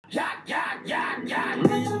Yeah,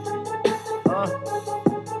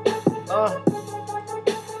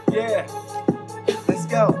 let's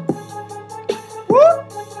go. Woo!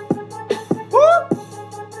 Woo!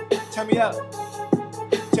 Turn me up.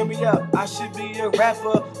 Turn me up, I should be a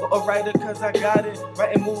rapper or a writer cause I got it.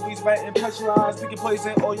 Writing movies, writing punchlines, speaking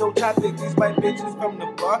poison all your topics. These white bitches from the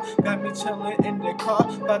bar got me chilling in the car.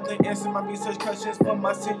 About to answer my research questions for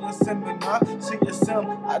my senior seminar. Senior sim,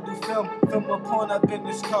 I do film a porn up in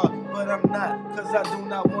this car. But I'm not, cause I do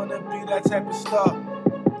not wanna be that type of star.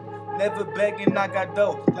 Never begging, I got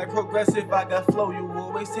dough. Like progressive, I got flow. You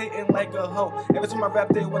always hating like a hoe. Every time I rap,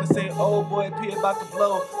 they wanna say, oh boy, P about to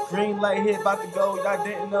blow. Green light here about to go. Y'all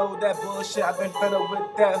didn't know that bullshit. I've been fed up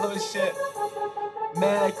with that hood shit.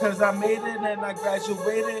 Mad cause I made it and I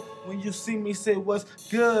graduated. When you see me, say what's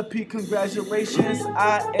good, P, congratulations.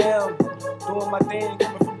 I am doing my thing,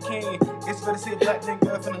 coming from King. It's better to see a black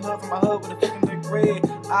nigga from the hood, from my hood with a fucking degree.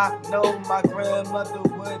 I know my grandmother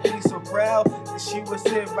would be so proud. If she was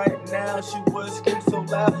here right now, she would scream so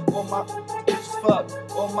loud. All my rich as fuck,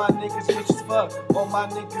 all my niggas rich as fuck, all my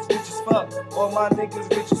niggas rich as fuck, all my niggas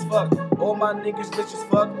rich as fuck, all my niggas rich as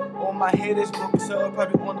fuck, all my haters broke as hell,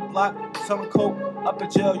 probably on the block, selling coke, up in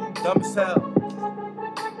jail, you dumb as hell.